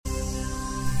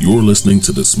You're listening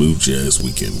to the Smooth Jazz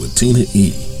Weekend with Tina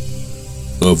E.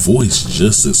 A voice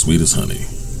just as sweet as honey,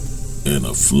 and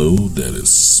a flow that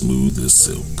is smooth as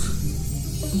silk.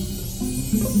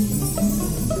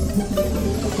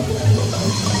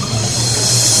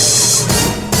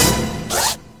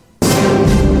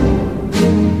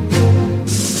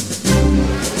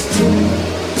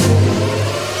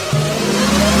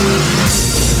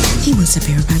 Hey, what's up,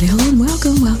 everybody? Hello and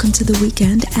welcome to the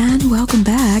weekend, and welcome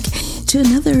back to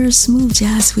another Smooth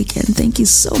Jazz Weekend. Thank you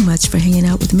so much for hanging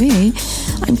out with me.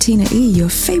 I'm Tina E, your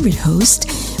favorite host,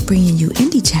 bringing you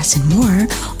indie jazz and more,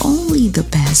 only the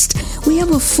best. We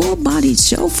have a full-bodied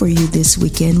show for you this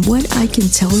weekend. What I can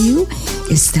tell you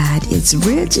is that it's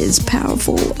rich, it's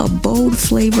powerful, a bold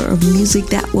flavor of music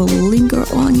that will linger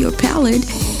on your palate.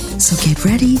 So get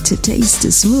ready to taste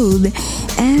the smooth.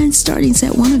 And starting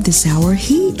set one of this hour,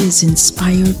 he is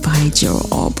inspired by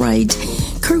Gerald Albright,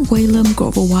 Kirk Whalum,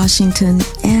 Grover Washington,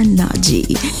 and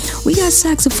Najee. We got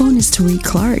saxophonist Tariq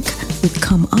Clark with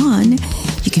Come On.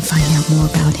 You can find out more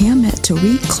about him at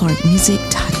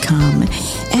TariqClarkMusic.com.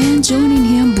 And joining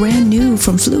him brand new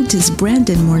from flutist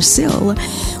Brandon Marcel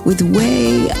with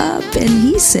Way Up. And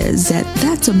he says that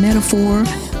that's a metaphor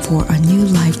for a new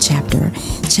life chapter.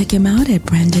 Check him out at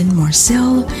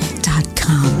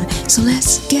BrandonMarcel.com. So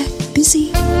let's get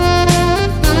busy.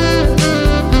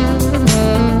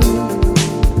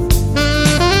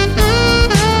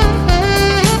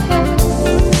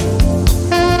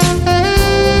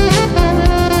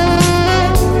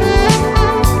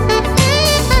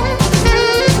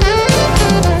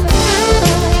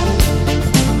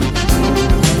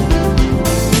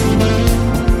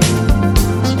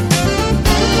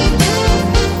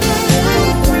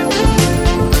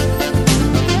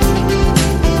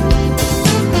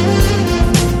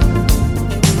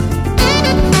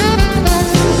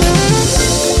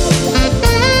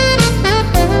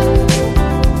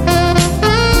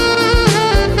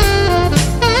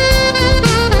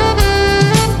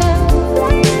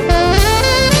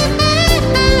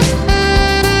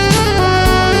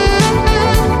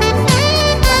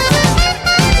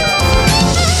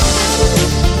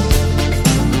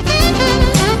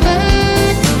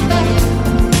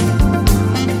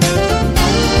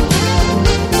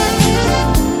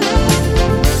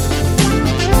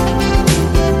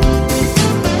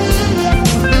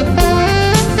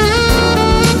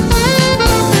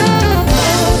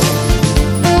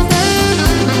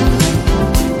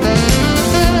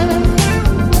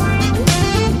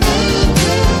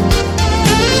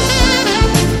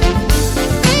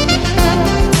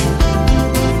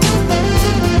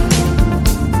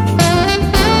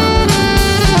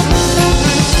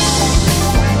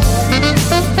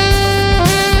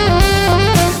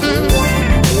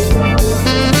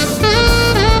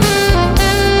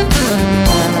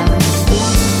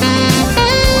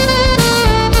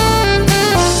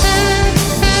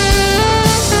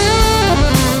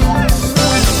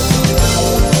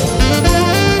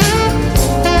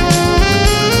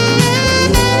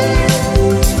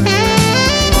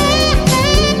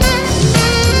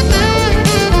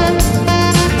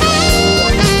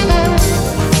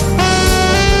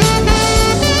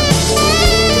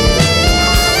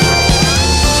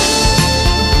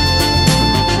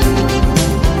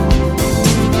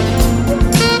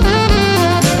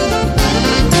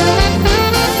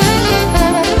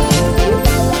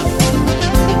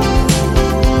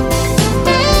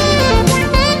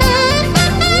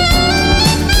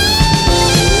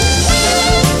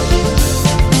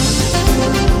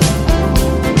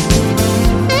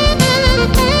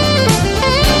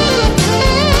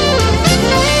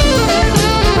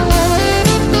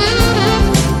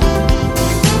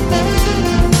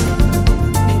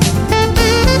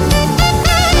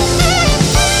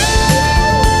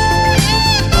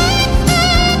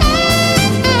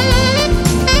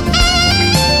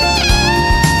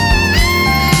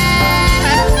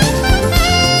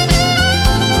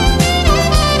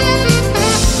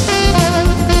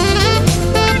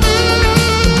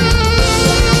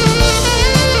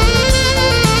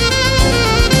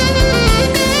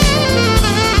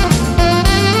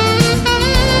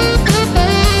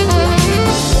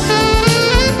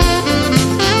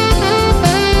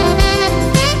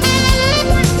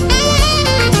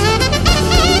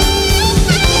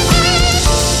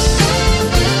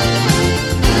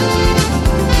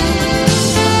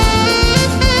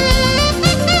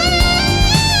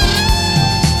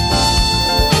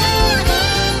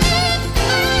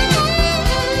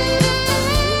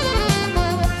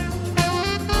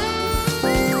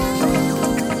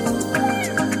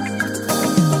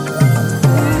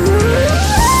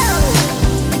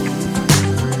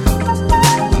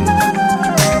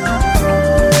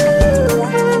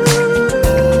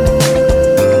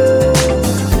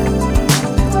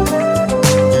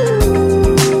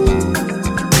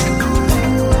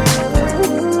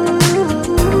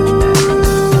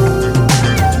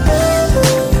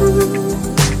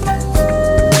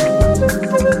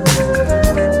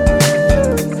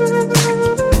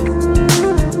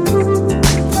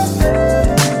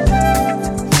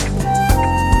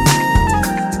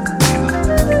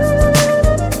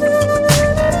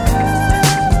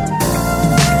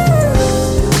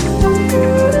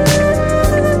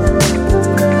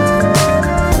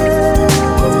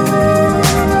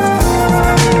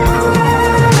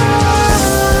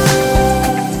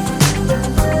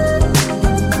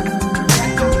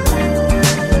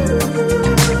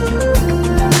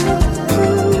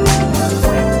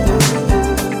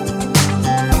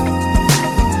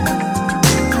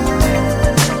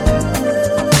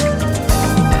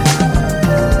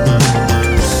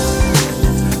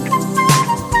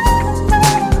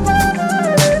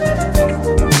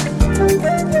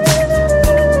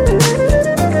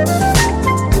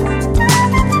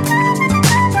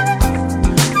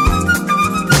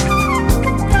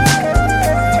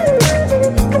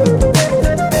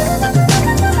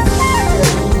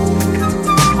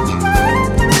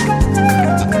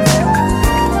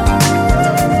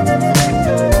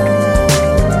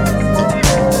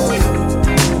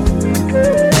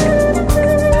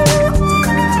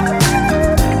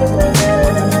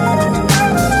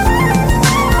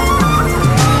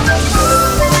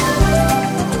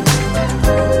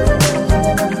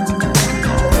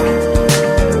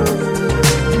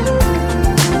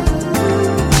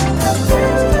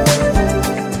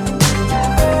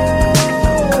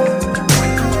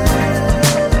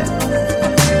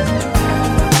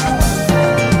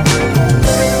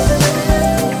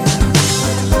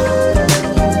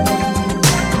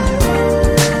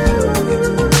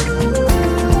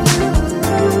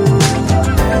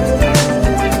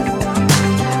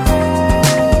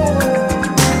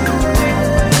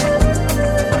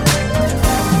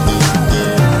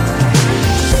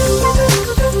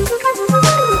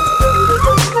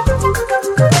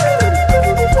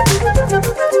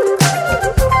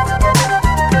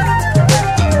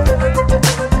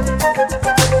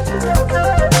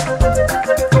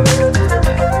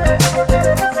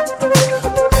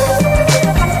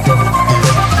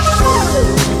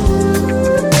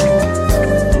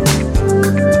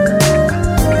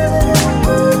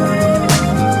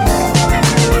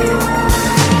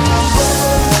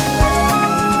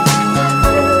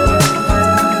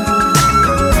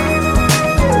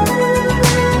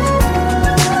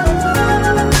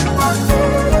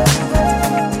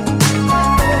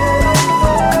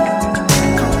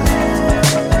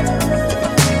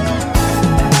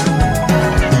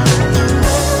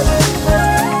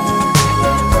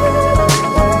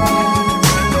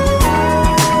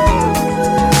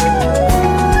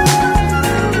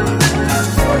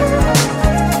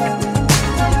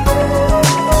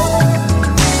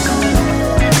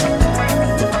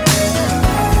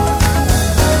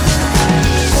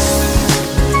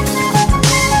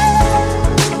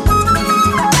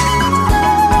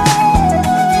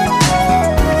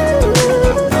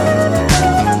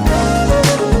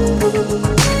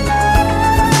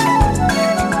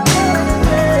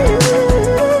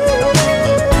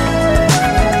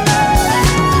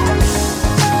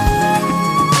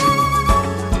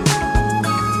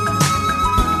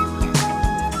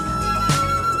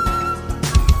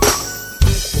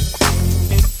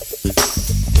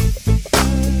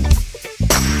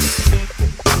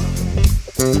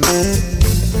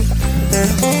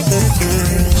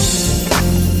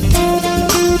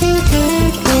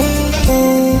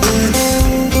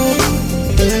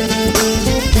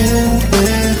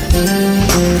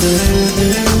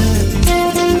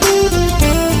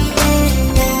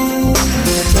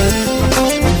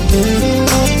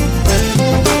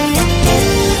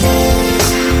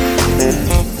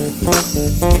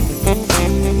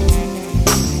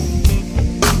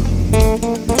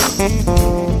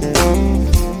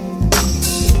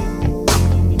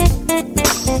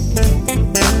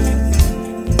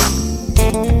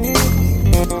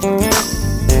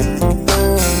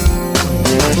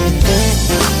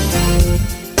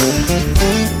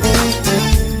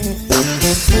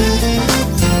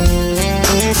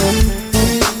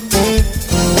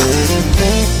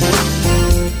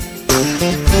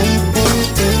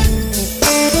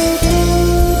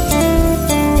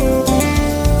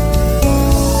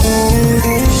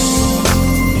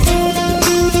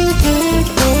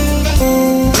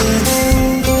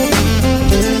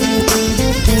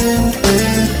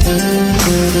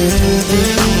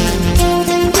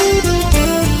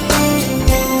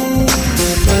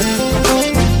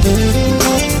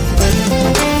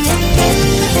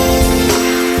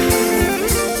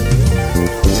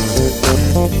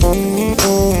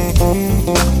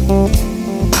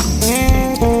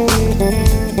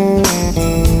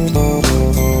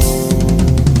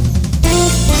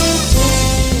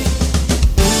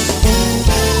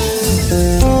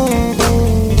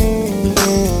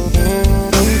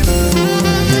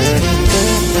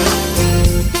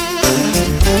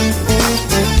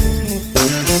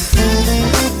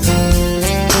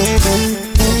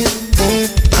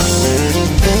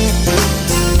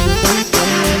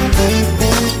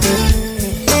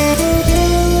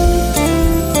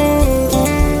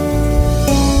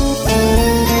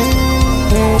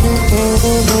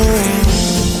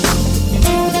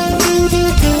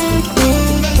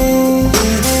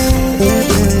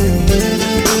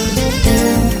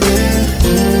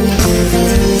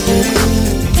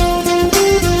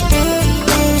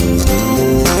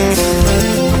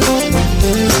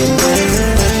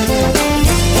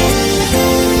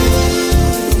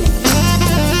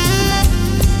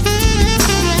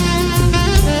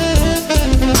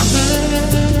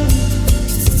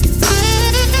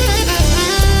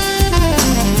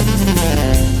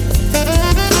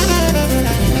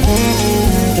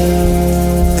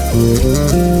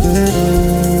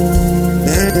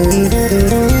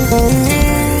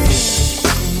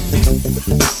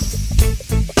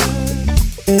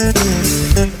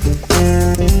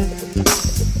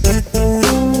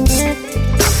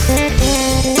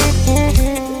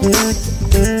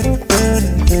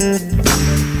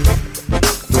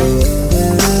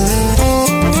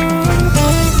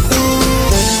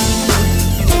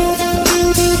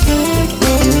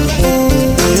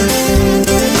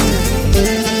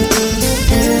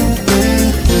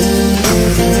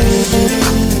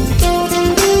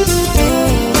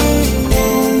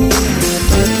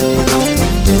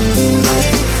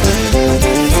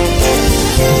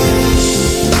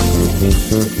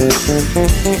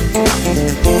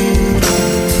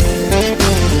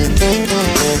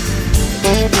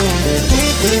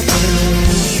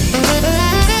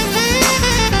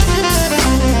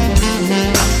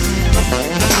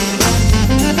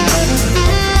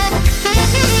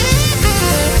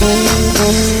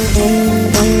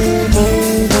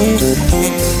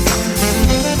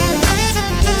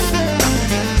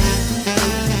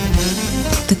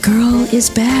 The Girl Is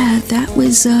Bad. That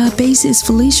was bassist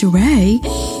Felicia Ray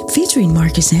featuring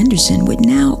Marcus Anderson with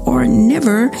Now or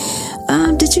Never.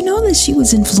 Did you know that she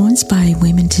was influenced by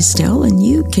Wayman Tisdale? And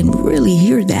you can really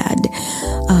hear that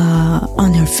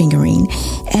on her fingering.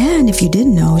 And if you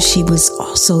didn't know, she was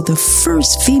also the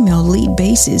first female lead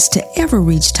bassist to ever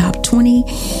reach top 20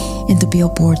 in the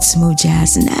Billboard Smooth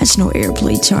Jazz National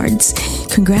Airplay charts.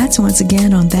 Congrats once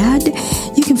again on that.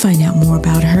 You can find out more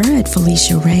about her at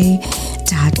FeliciaRay.com.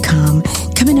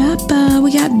 Coming up,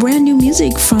 we got brand new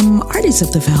music from artist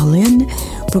of the violin,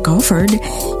 Brooke Alford.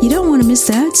 You don't want to miss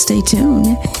that. Stay tuned.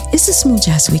 It's the Smooth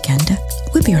Jazz Weekend.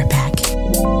 We'll be right back.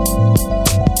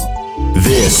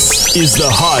 This is the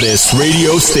hottest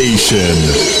radio station.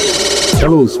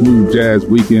 Hello, Smooth Jazz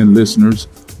Weekend listeners.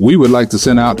 We would like to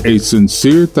send out a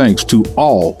sincere thanks to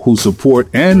all who support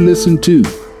and listen to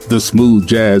the Smooth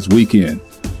Jazz Weekend.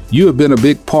 You have been a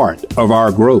big part of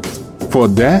our growth. For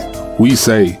that, we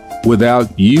say,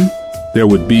 without you, there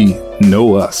would be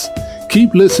no us.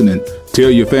 Keep listening. Tell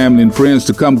your family and friends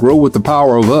to come grow with the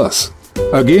power of us.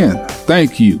 Again,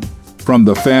 thank you from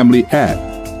the family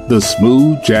at the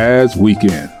Smooth Jazz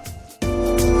Weekend.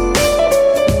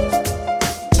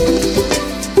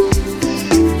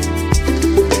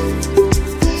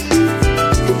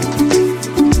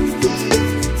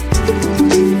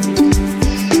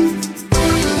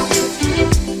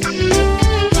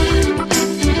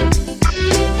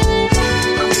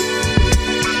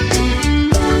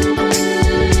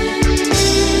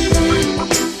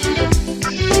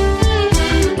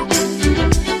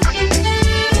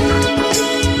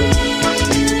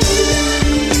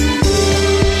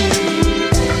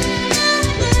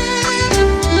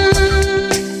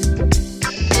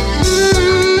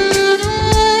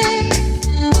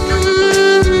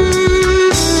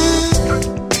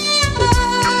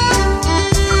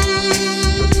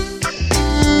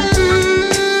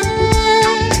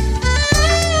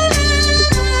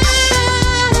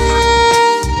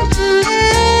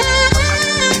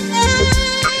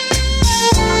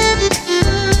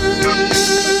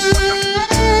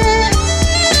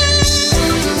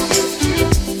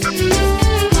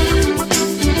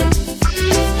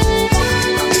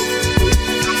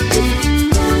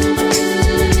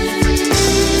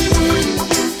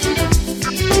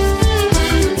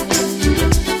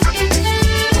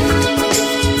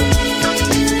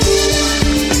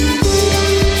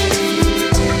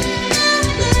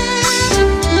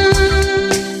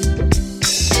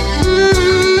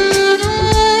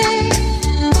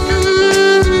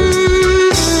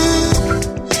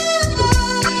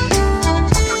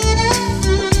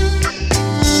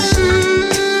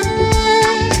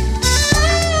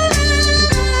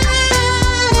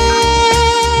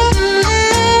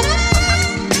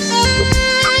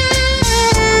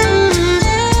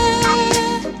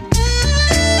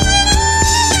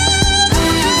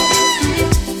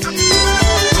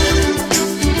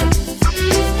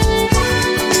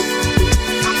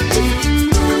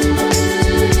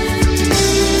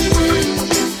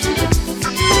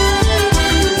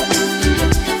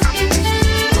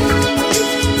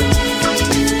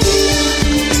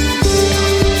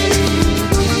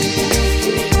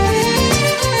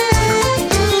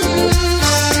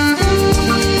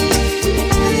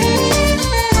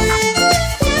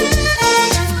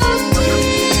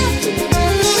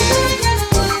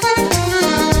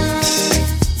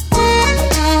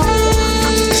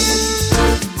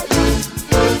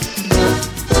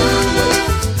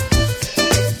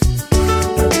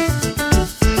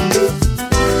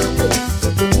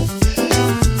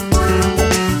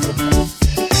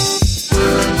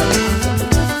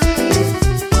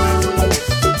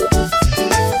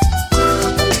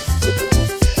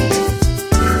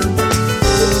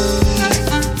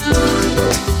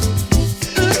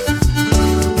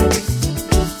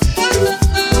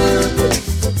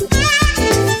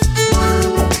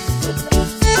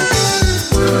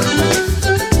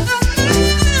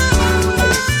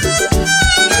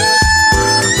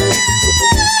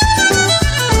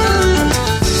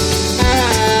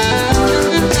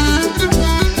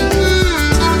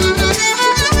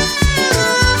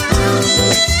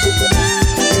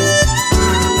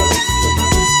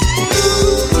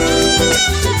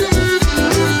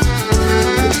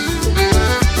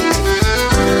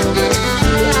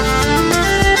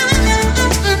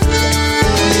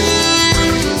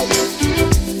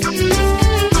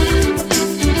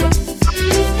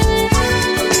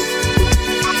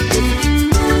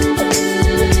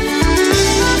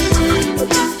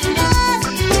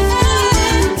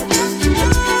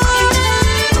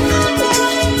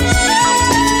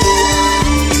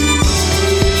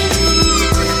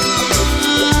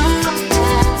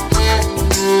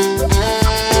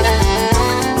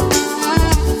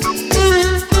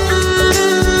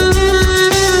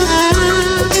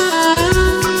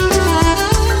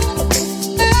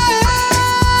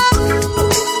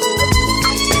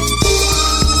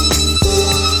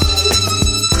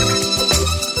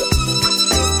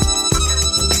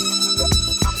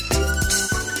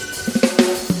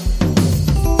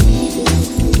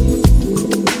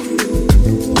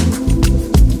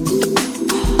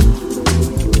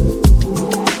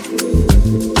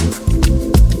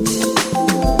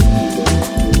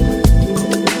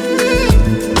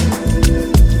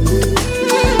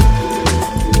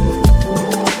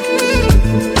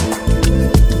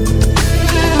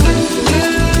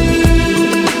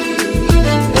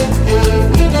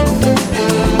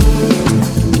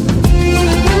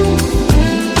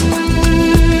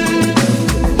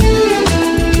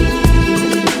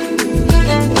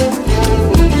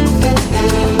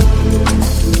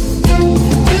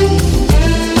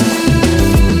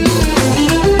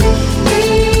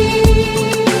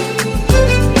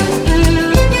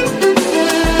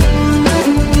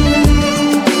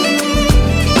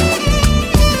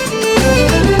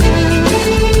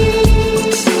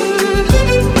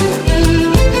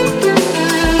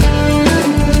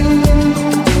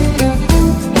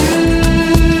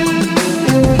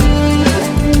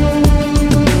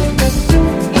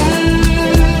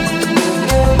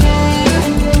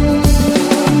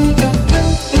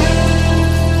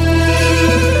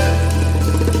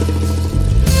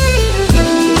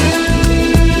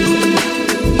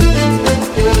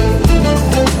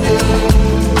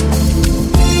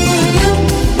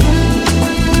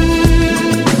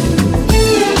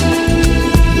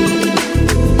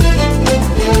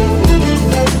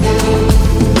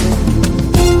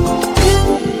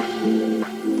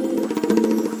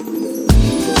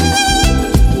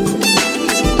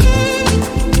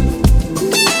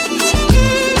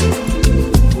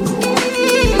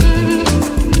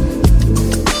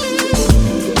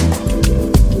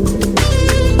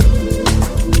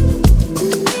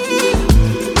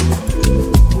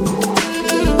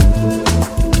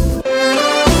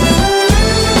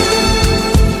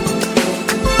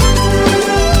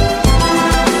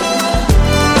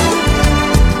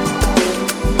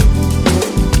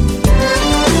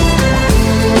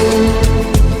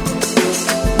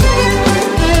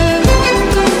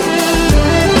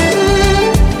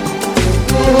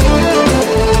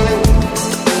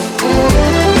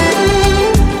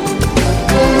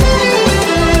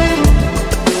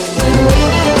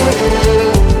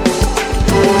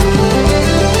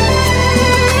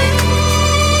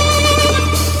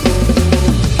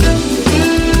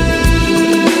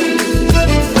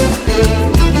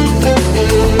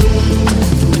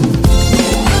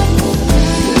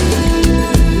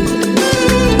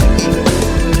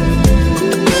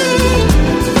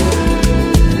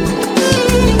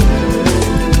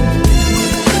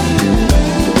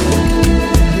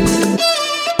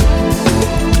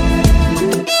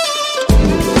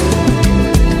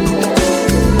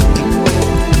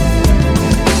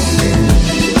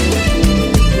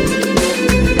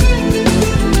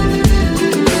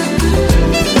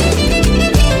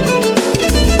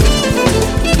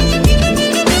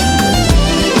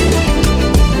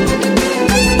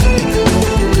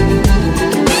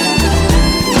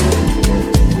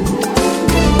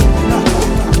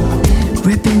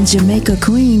 Jamaica,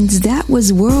 Queens, that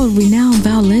was world-renowned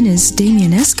violinist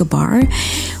Damien Escobar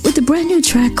with a brand new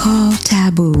track called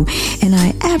Taboo. And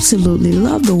I absolutely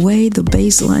love the way the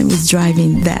bass line was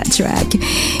driving that track.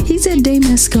 He's at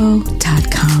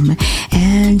damesco.com.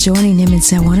 And joining him in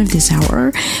set one of this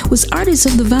hour was artist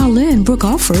of the violin, Brooke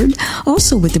Alford,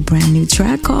 also with a brand new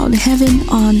track called Heaven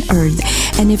on Earth.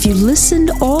 And if you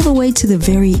listened all the way to the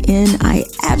very end, I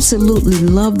absolutely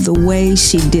love the way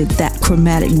she did that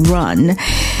chromatic run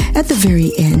at the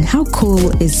very end. How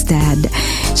cool is that?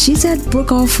 She's at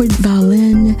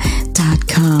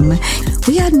brookealfordviolin.com.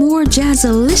 We got more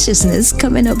jazz-deliciousness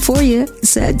coming up for you.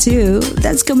 Set 2.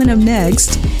 That's coming up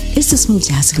next. It's the Smooth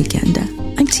Jazz Weekend.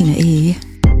 I'm Tina E.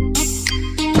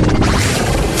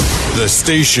 The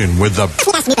station with the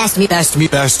best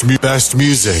music.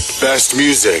 Best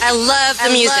music. I love the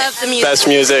music. Best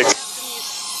music.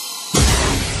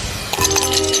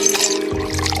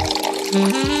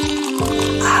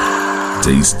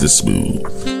 Taste the smooth.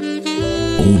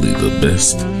 Only the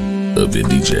best of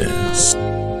indie jazz.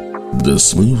 The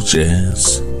Smooth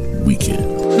Jazz Weekend.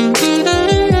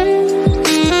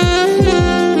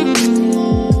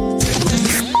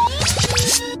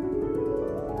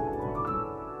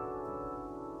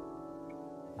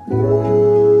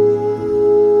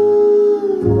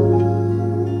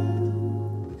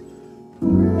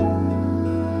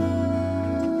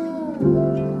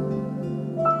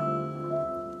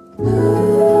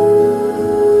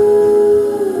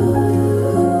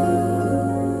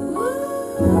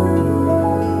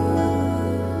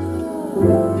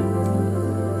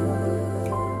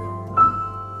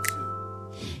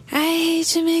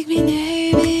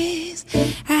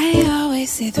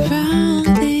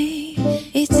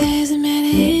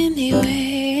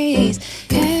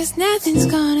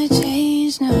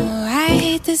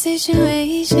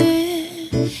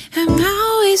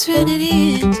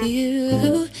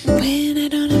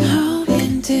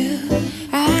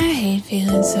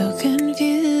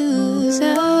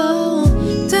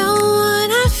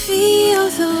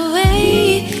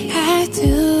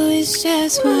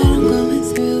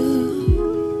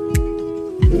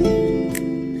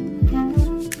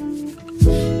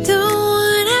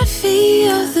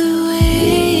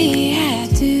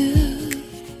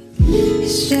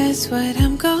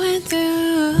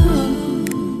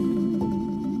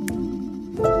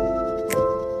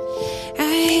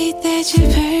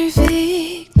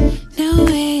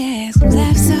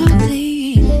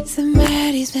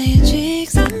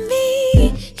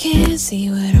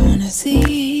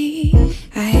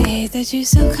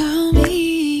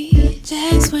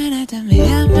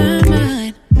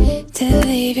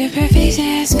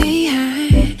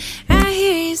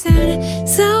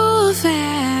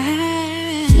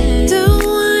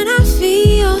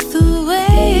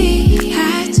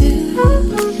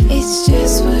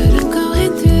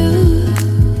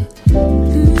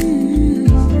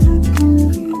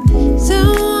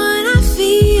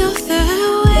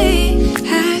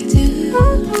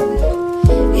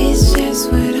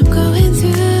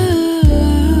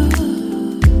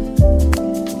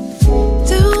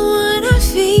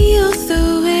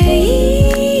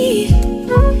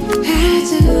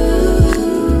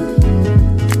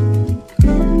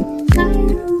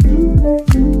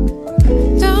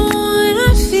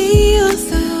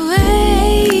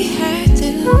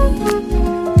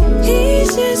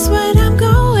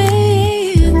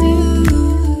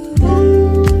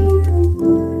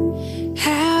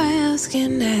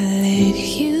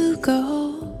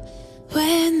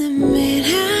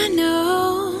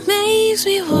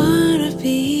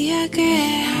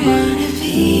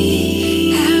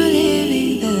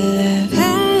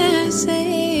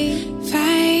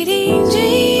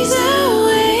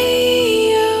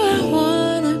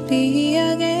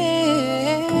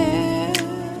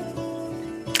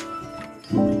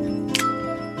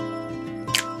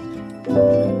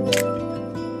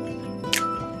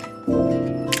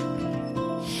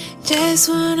 Just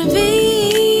wanna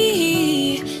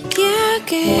be your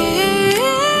girl.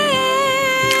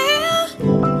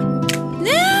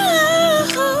 No,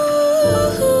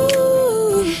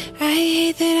 I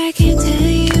hate that I can't tell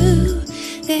you.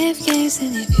 Left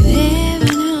guessing if you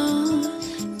ever know.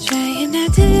 Trying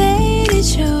not to let it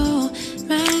show.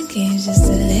 Mind games just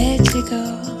to let you go.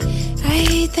 I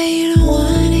hate that you don't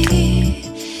want it.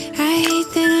 I hate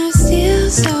that I'm still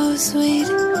so sweet.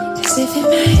 As if it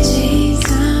might change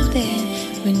something.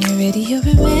 When you're ready, you'll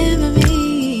remember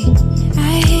me.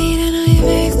 I know your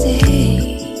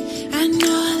birthday. I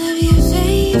know I love your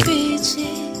favorite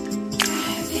shit.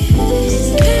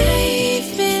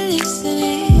 I've been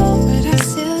listening, but I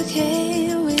still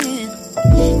can't win.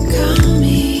 Call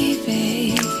me,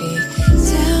 baby.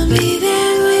 Tell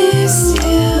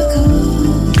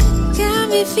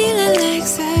feeling like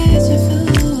such a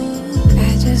fool. I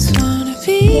just wanna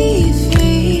be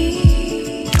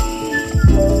free.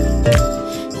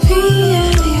 Free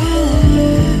of your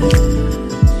love.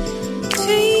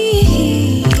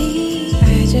 Free. I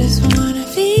just wanna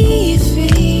be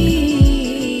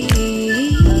free.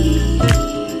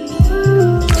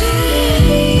 I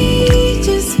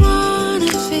just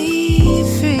wanna be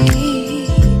free.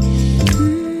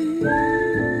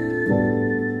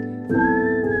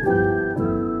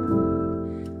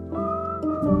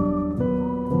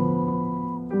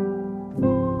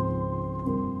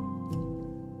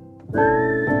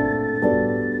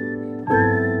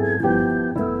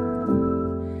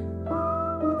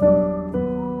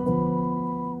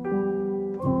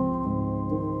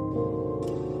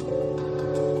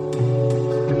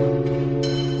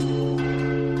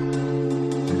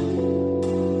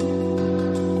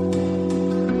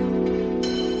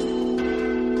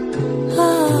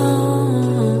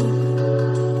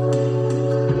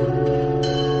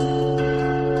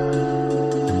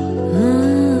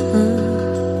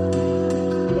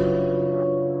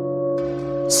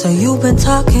 So you've been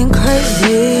talking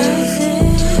crazy,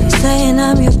 saying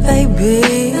I'm your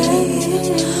baby,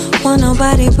 want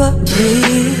nobody but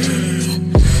me,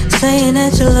 saying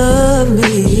that you love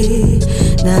me.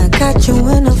 Now I got you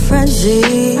in a frenzy,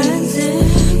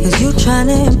 cause you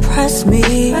tryna impress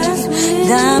me.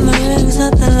 Diamond rings,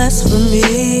 nothing less for me.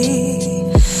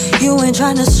 You ain't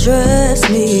tryna stress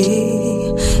me.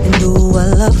 And do I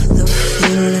love the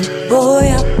feeling?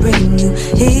 Boy, I bring you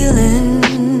healing.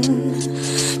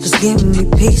 Give me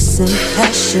peace and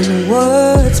passion,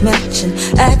 words matching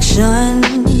action.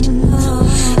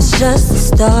 It's just a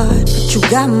start, but you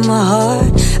got my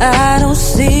heart. I don't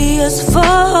see us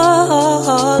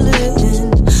falling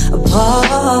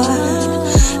apart,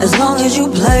 as long as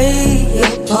you play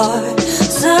your part.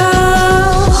 So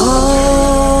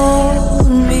hold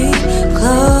me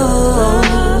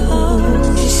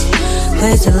close.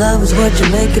 Place of love is what you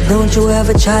make it. Don't you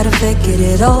ever try to fake it.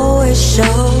 It always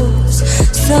shows.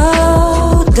 So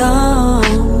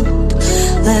don't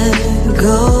let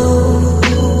go.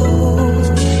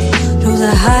 Through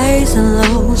the highs and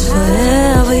lows,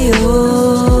 forever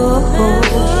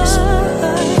yours.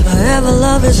 Forever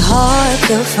love is hard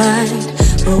to find,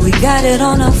 but we got it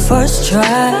on our first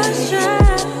try.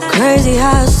 Crazy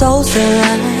how our souls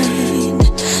aligned,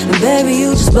 and baby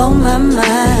you just blow my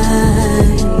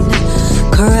mind.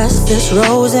 Caress this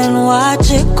rose and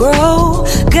watch it grow.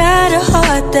 Got a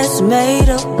heart that's made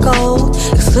of gold,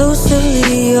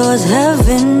 exclusively yours,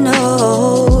 heaven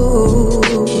knows.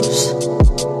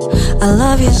 I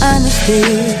love your honesty.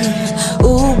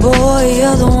 Ooh boy,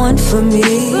 you're the one for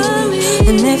me.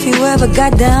 And if you ever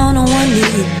got down on one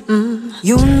knee,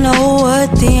 you know what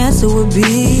the answer would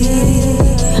be.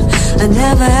 I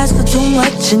never asked for too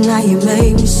much and now you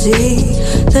made me see.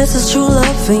 This is true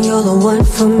love and you're the one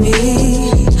for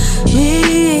me.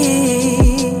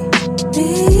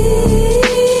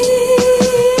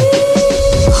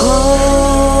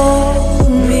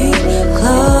 Hold me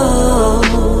close.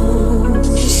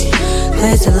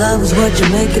 Place of love is what you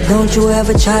make it. Don't you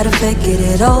ever try to fake it.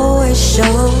 It always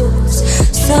shows.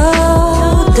 So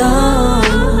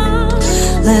don't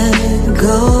let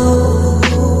go.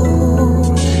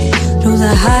 Through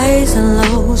the highs and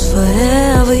lows,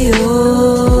 forever yours.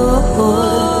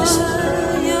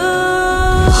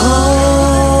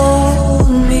 Hold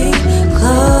me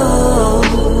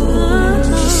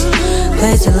close.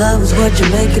 Place of love is what you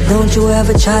make it. Don't you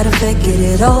ever try to fake it.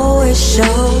 It always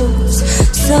shows.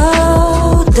 So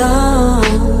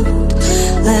don't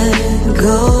let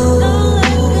go.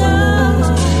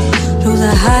 Through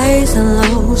the highs and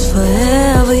lows,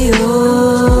 forever yours.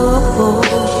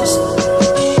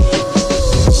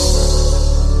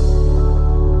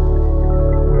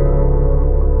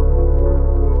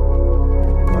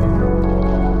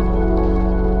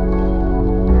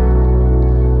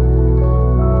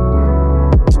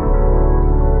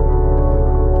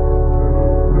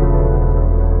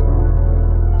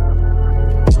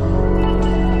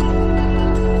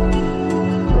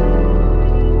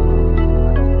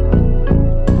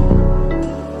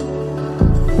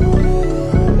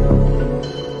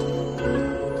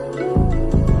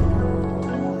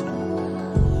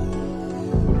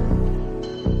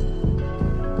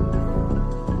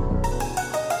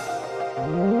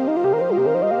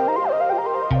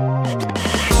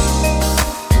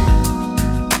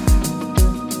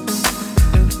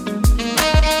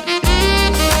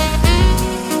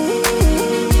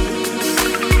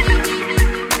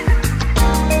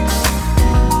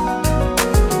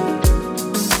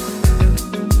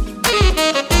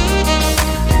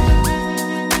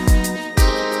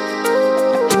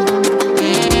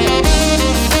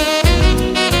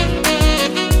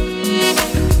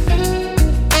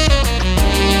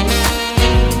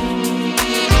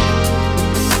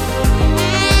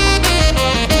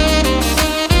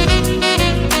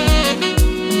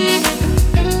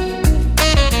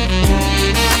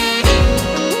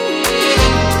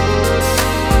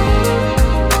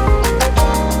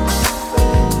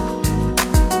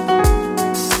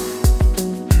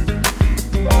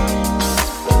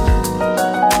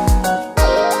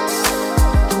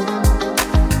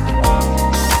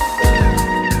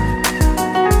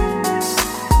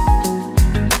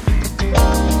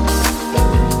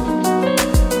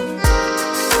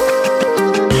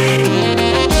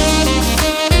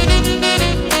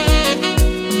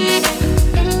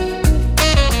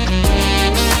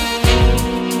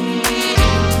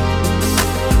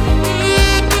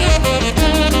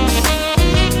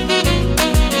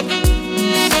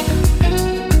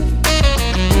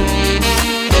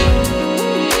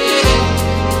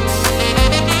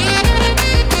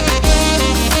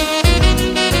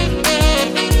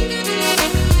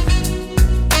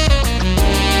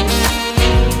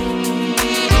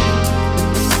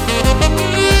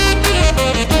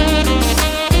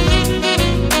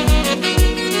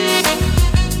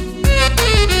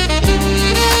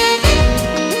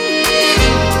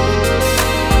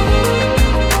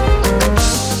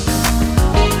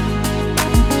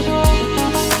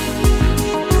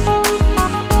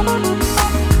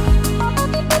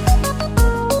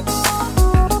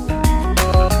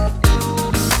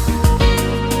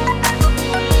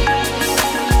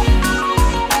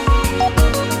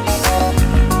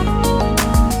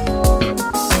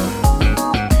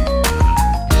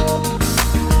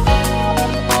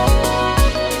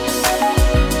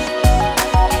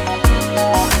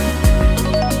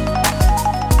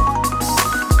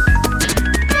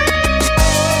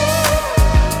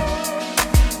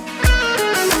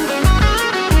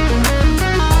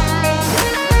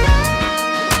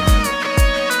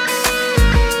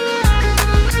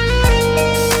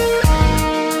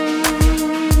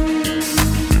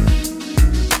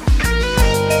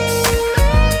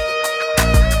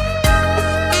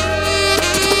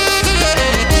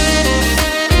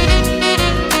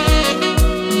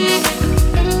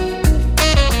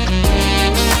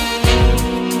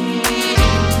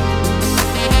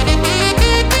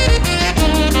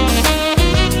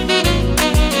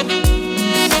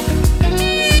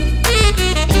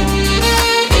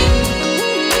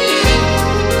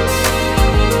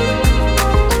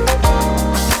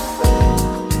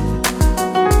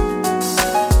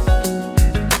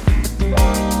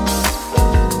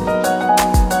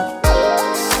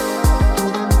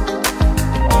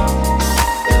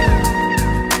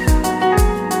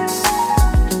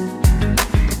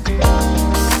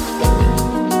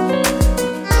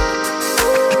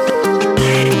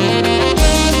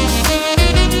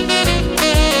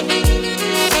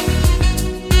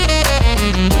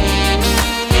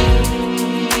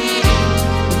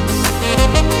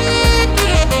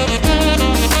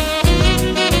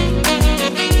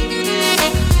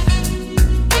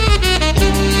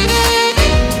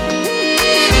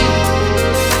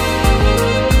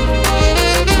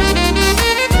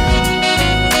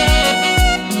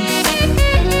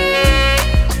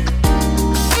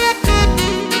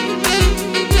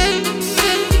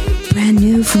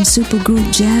 from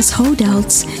supergroup Jazz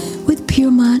Holdouts with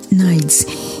Piermont Nights.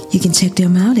 You can check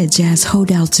them out at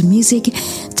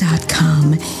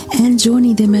jazzholdoutmusic.com. And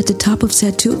joining them at the top of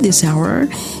set 2 of this hour,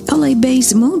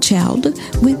 LA-based Moonchild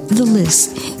with The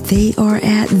List. They are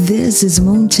at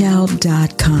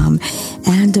thisismoonchild.com.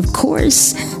 And of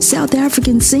course, South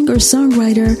African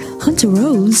singer-songwriter Hunter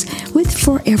Rose with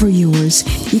Forever Yours.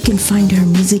 You can find her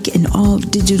music in all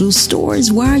digital stores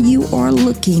while you are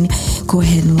looking. Go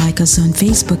ahead and like us on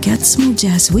Facebook at Smooth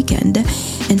Jazz Weekend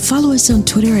and follow us on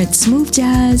Twitter at Smooth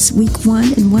Jazz Week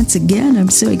 1. And once again, I'm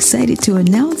so excited to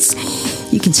announce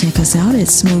you can check us out at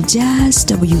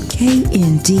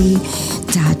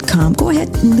smoothjazzwknd.com. Go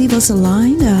ahead and leave us a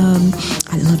line.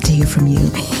 I'd love to hear from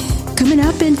you. Coming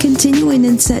up and continuing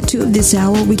in set 2 of this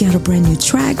hour, we got a brand new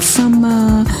track from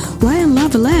Ryan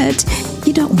Lavalette.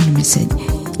 You don't want to miss it.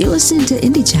 You're listening to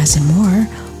Indie Jazz and more.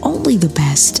 Only the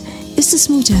best. It's the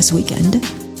Smooth Jazz Weekend.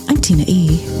 I'm Tina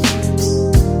E.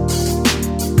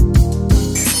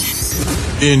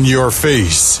 In your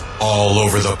face, all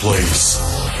over the place.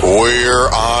 We're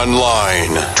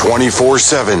online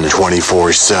 24/7.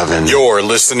 24/7. You're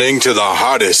listening to the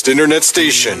hottest internet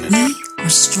station. We are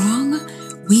strong,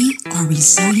 we are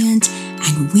resilient,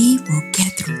 and we will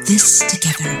get through this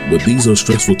together. But these are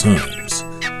stressful times,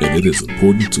 and it is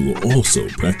important to also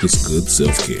practice good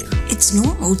self-care. It's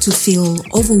normal to feel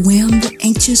overwhelmed,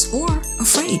 anxious, or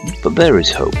afraid. But there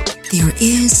is hope. There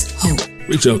is hope.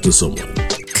 Reach out to someone.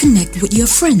 Connect with your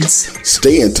friends.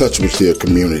 Stay in touch with your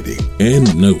community.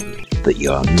 And know that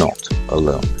you are not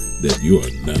alone. That you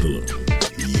are not alone.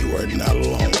 You are not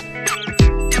alone.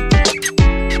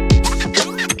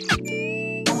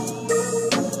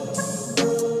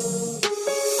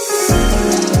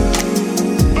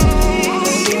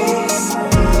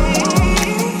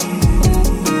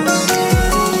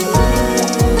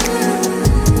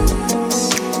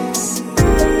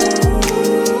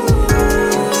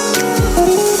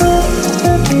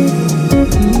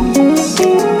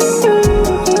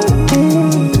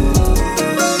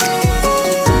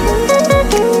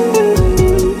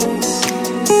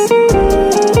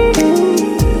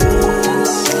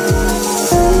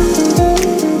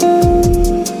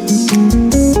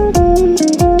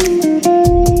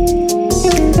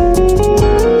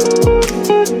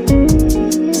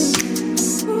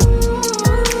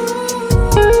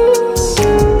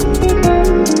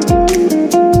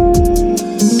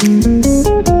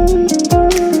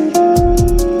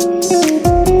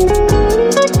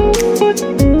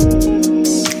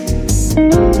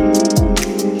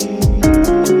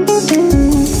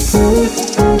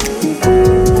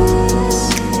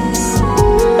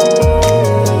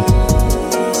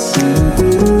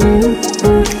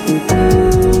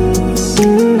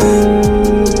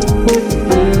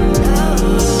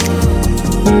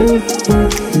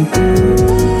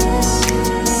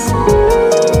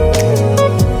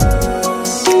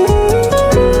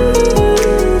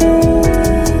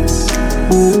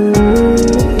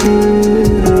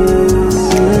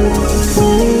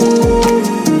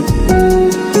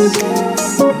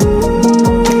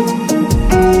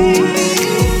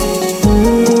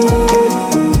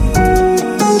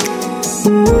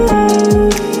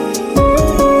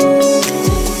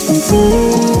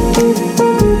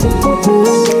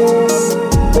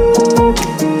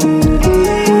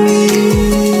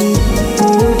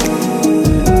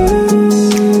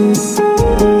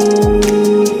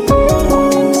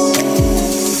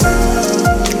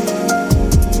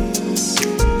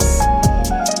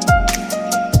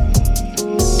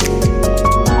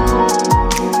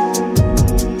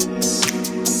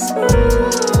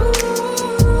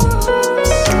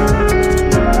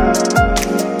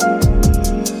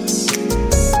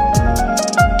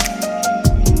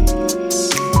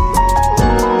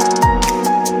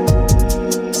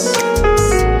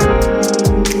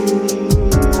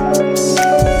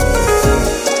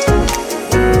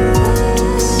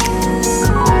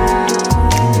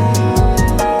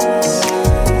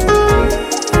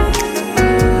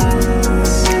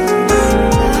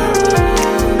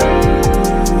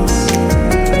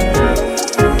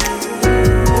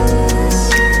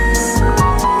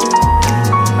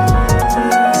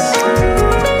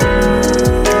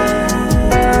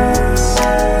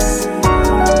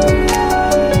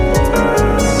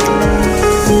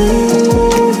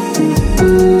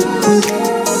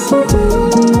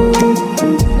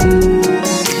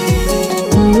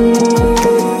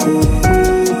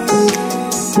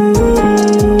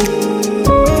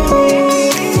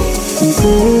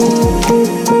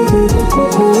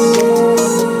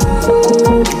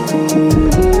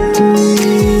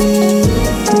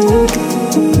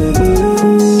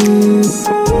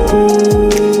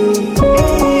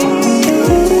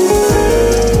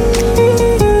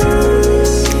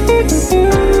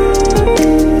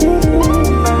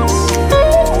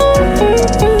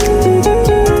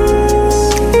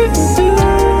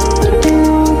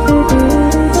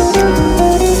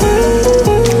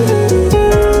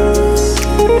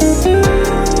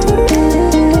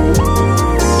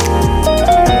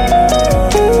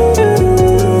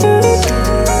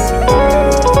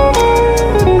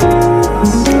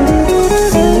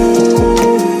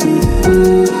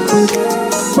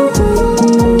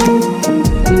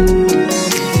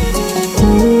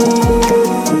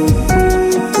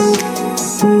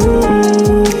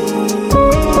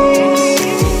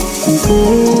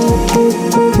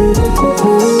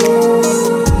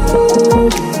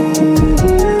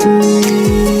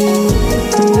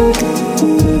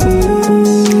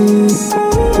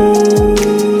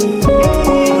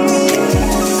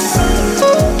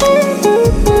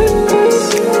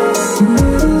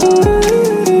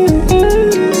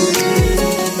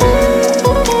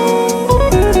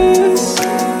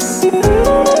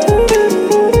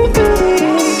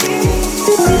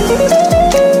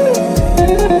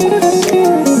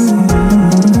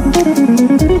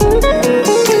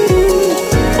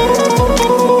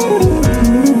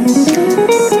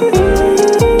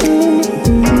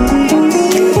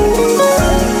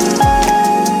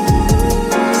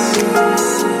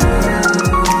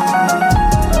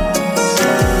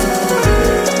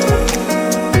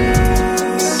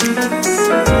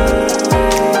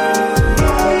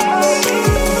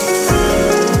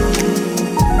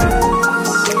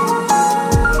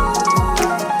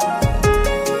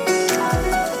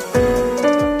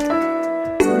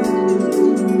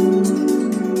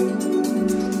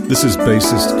 This is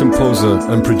bassist, composer,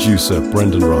 and producer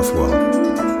Brendan Rothwell.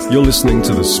 You're listening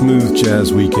to the Smooth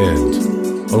Jazz Weekend,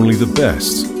 only the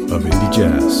best of indie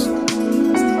jazz.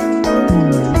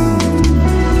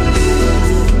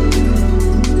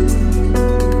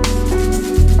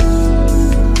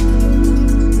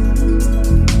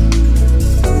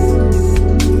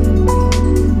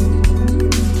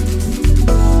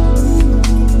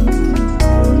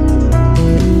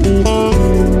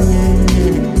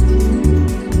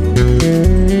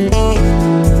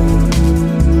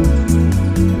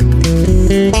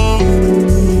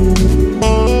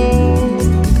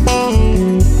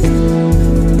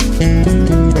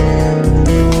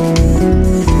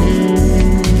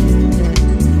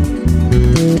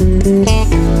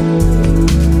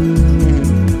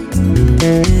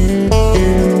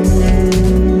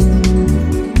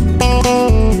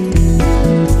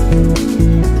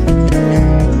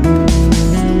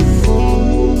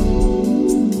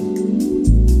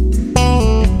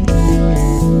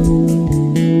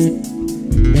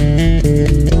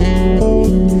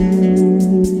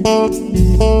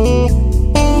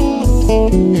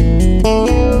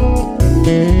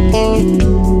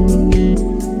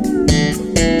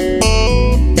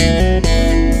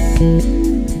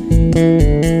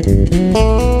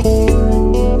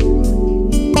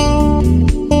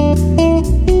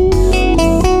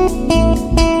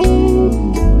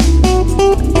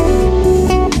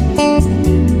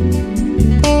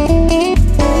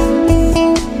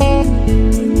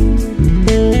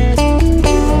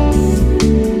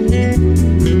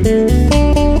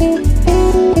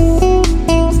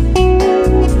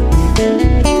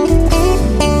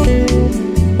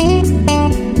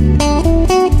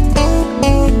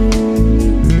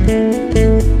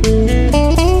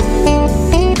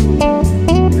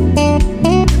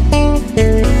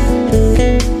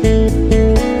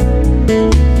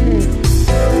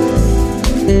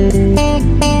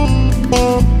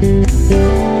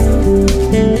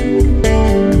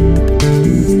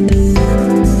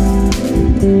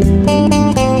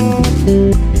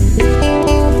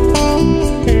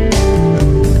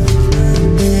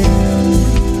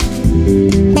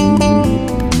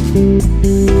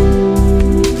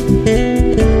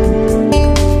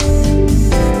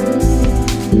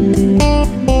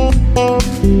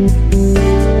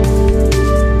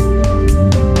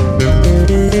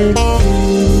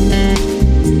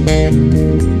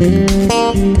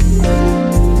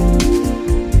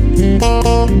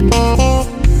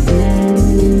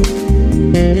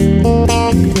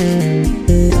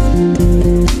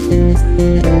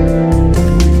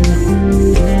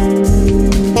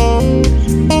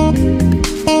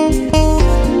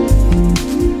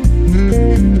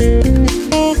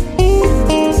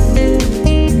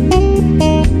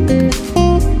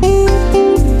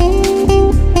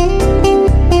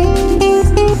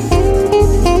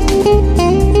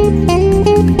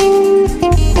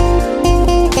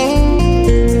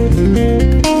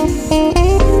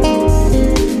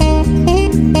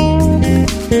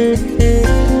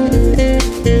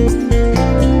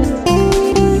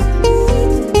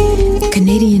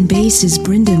 Is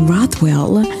Brendan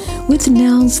Rothwell with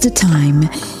Now's the Time.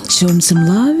 Show him some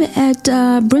love at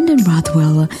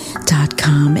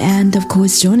brendanrothwell.com. And of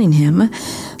course, joining him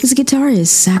was a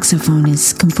guitarist,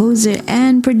 saxophonist, composer,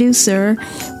 and producer,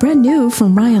 brand new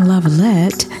from Ryan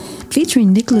Lavalette,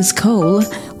 featuring Nicholas Cole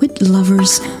with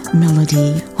Lover's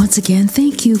Melody. Once again,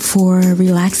 thank you for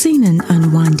relaxing and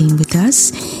unwinding with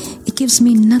us. It gives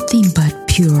me nothing but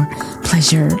pure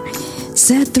pleasure.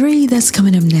 Set 3, that's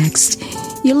coming up next.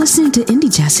 You're listening to Indie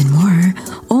Jazz and more.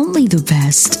 Only the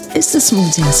best. It's the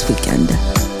Smooth Jazz Weekend.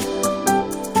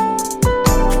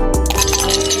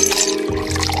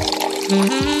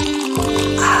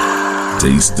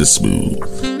 Taste the smooth.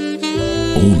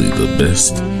 Only the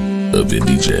best of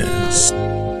indie jazz.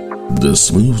 The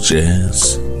Smooth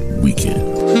Jazz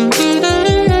Weekend.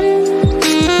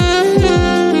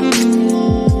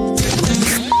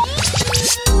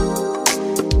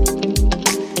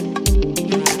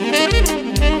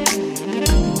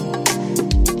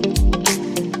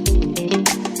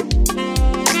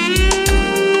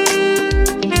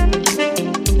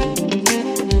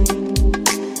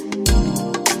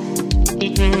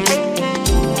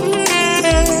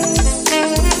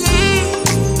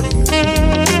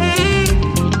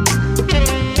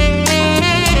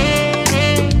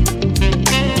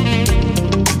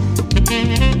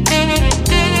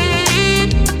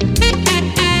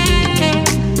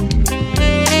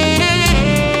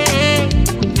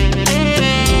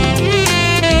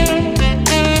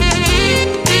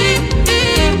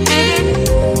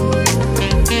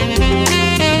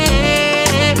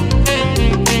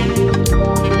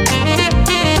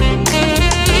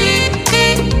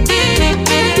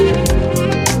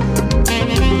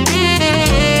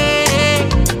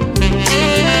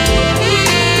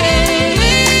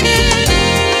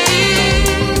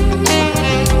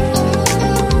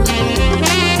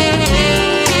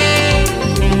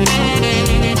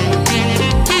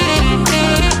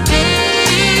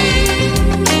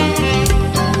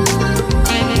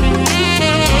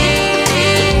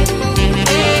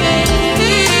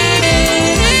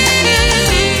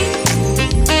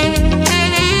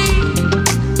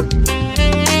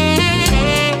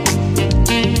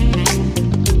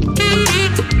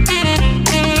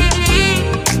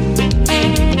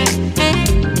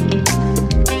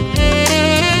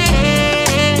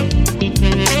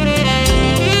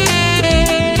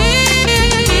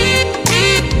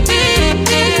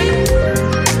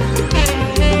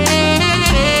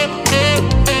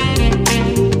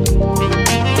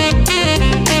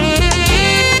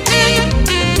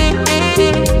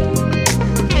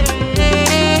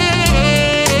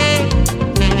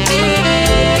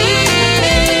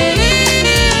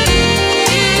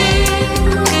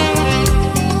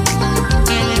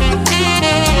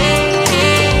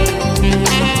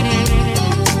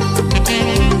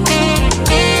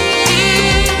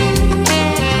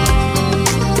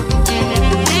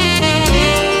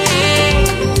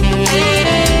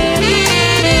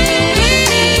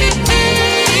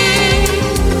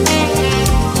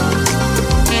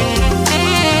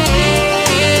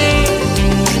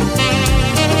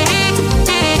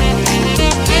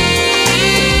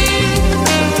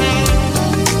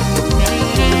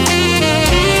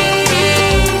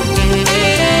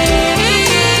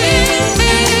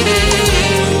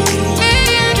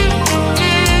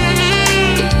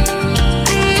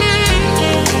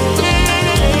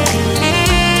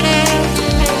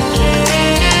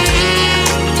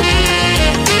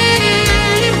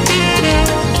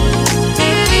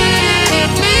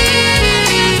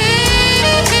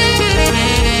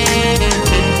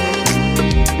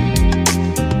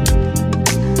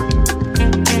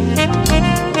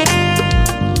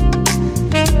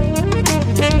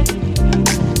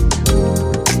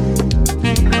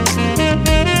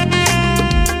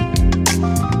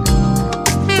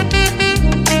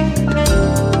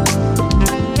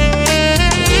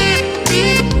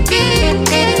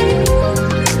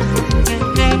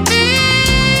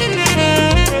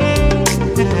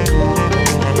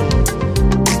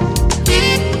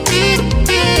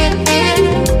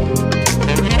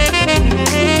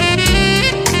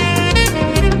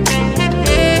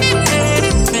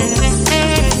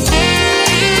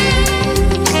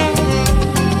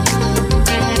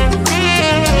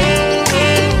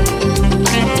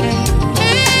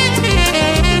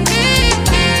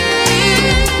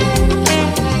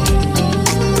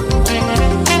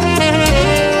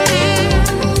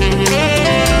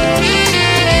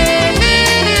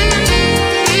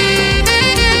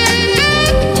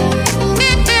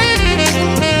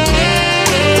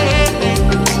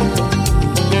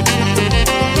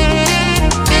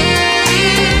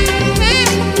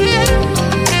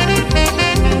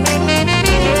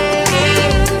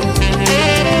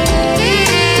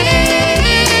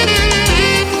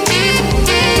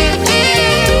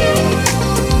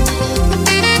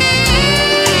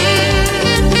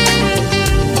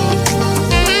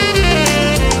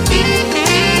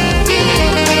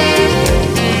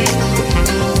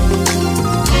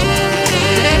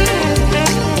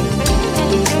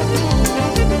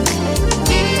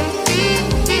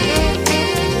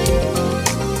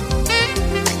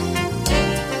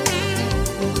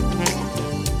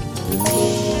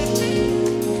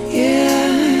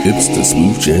 It's the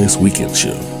Smooth Jazz Weekend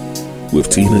Show with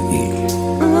Tina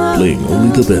E. playing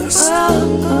only the best.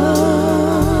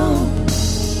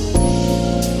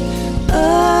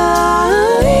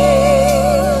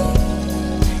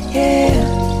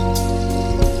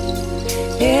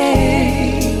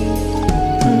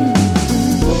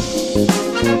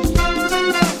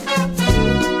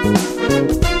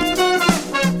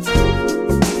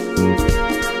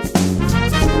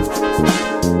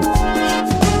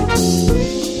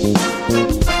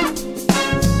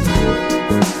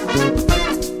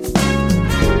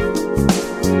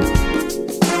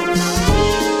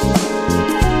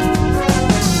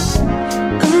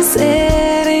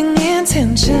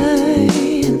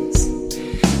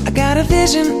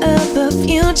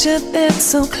 That's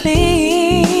so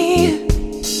clean.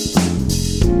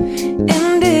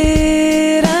 And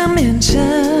did I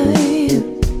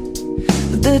mention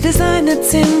the design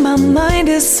that's in my mind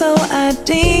is so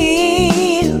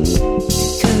ideal?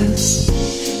 'Cause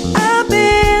I've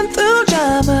been through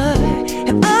drama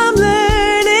and I'm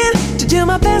learning to do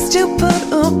my best to put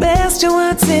a best to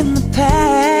what's in the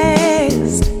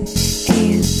past.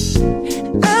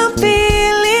 And I'm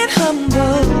feeling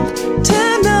humbled to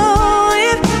know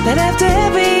that after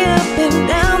every up and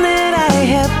down that I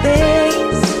have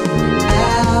faced,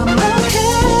 I'm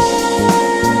okay.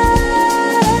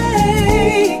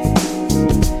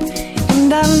 And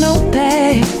I know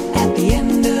that at the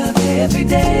end of every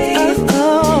day, I'm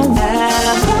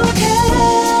okay.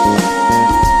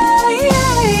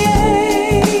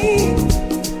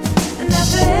 And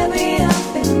after every up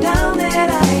and down that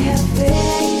I have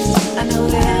faced, I know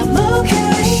that I'm okay.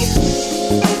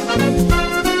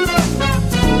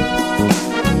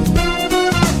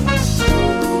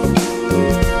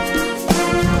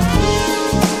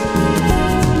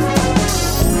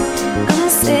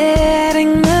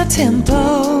 Tempo.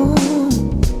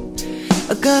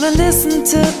 I'm gonna listen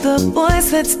to the voice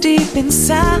that's deep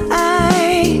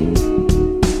inside.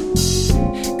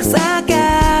 'Cause I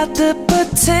got the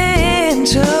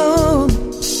potential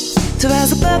to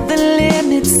rise above the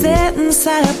limits set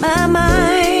inside of my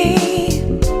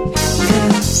mind.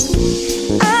 'Cause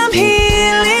I'm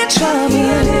healing trauma,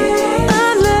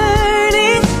 I'm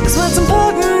learning. 'Cause what's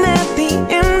important at the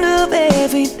end of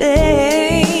every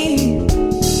day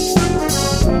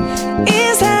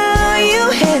is how you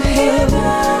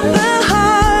handle the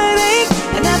heartache.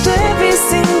 And after every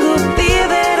single fear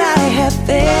that I have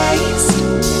faced,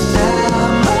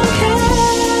 I'm okay.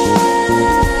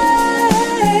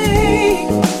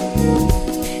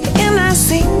 And I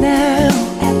see now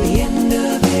at the end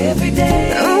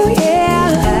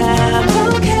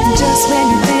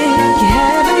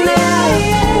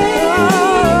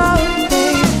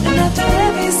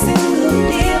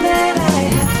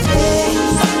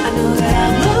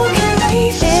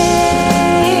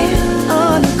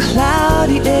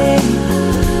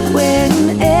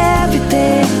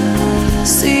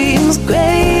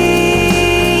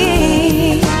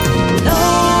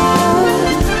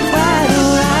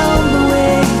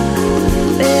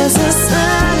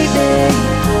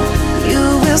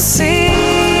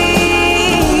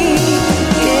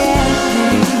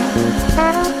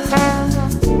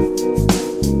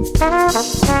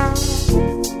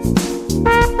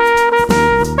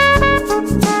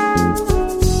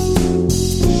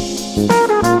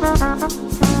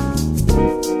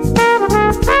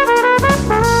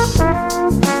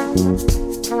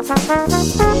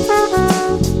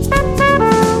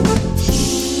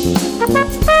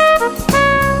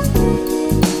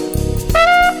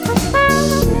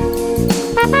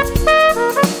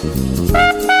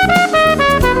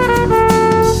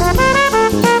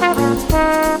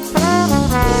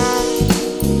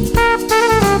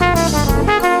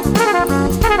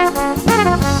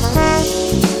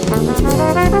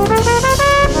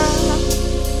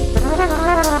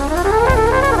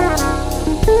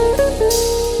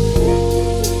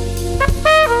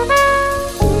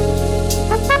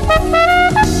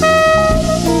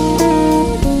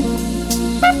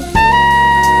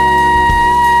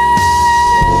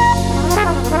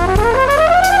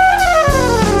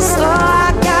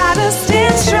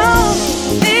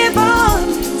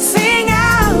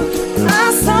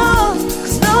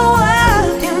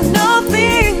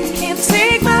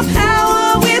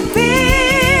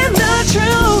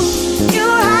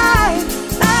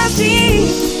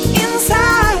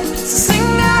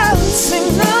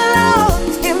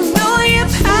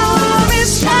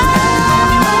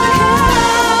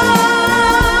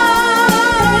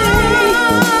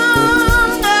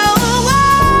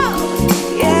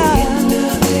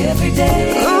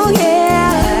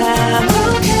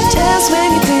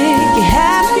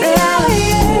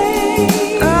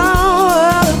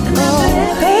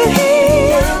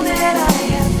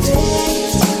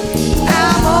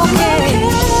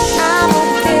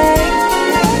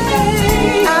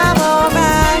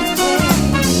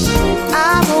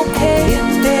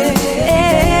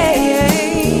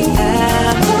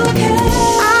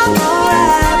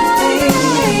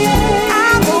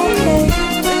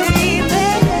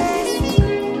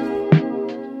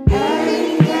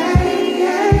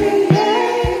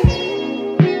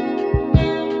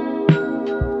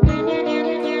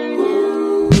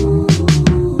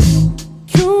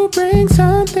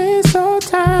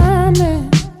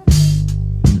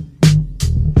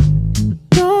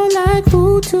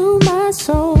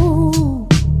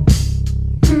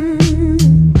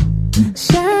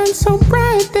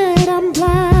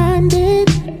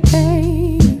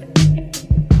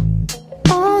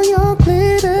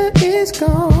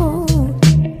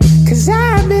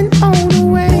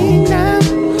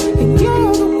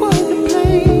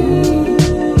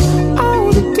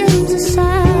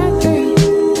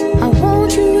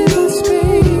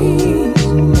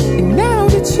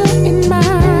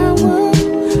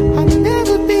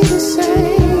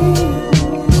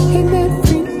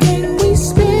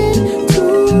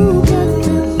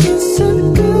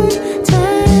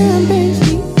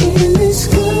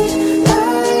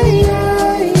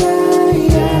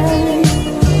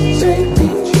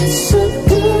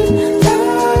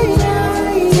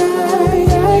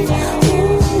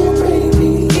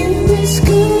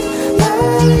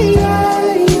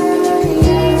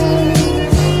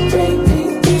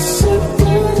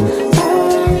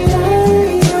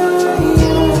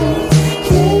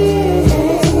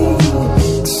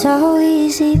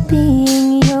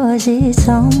it's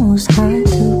almost hard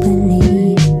to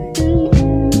believe.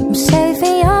 I'm safe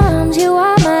in your arms, you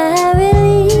are my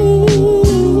relief.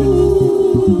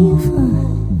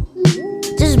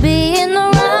 Just being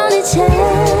around each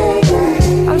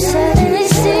other, I'm suddenly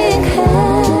seeing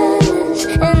colors,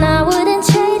 and I wouldn't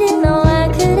trade it, no, I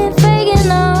couldn't fake it,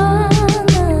 no.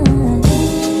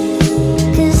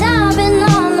 Cause I've been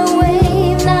on the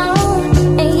wave now,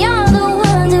 and you're the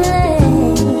one to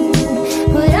blame.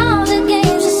 Put all the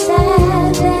games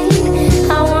aside,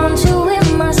 babe, I want you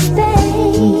in my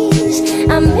space.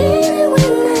 I mean it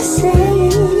when I say,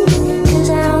 cause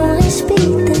I only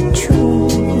speak the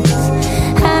truth.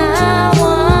 I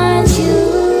want you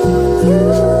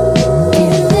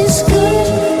in this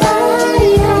goodbye,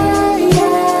 baby,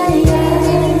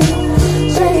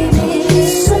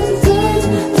 it's a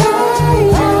goodbye,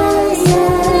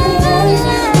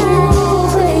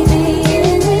 baby,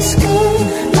 in this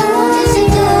goodbye,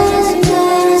 baby,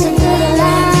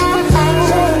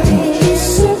 it's a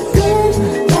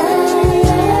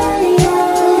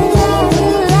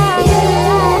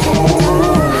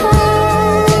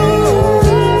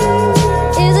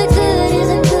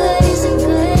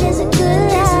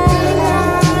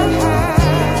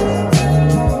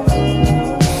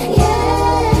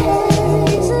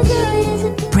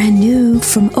Brand new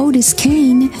from Otis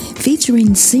Kane,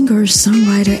 featuring singer,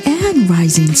 songwriter, and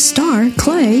rising star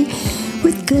Clay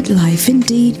with Good Life.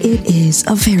 Indeed, it is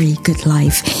a very good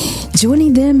life.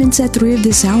 Joining them in set 3 of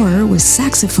this hour was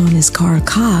saxophonist Carl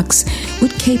Cox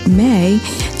with Cape May.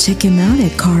 Check him out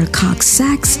at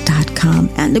carlcoxsax.com.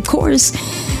 And of course,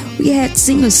 we had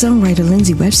singer-songwriter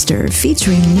Lindsey Webster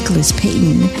featuring Nicholas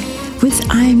Payton with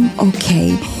I'm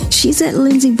Okay. She's at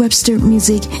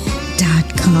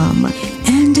lindsey.webstermusic.com.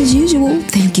 And as usual,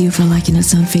 thank you for liking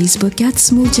us on Facebook at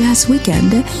Smooth Jazz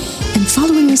Weekend and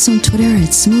following us on Twitter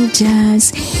at Smooth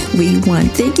Jazz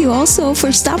We1. Thank you also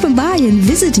for stopping by and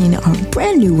visiting our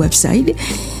brand new website,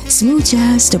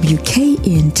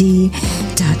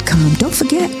 smoothjazzwknd.com. Don't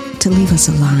forget to leave us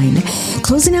a line.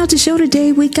 Closing out the show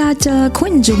today, we got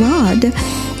Quentin Gerard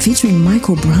featuring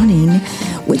Michael Browning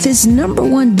with his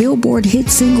 #1 Billboard hit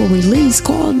single release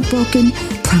called Broken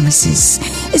Promises.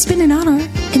 It's been an honor,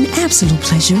 an absolute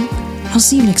pleasure. I'll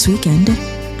see you next weekend.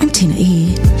 I'm Tina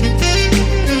E.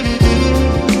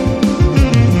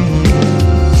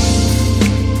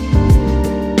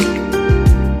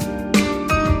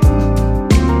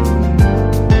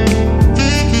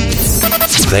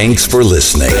 Thanks for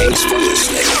listening.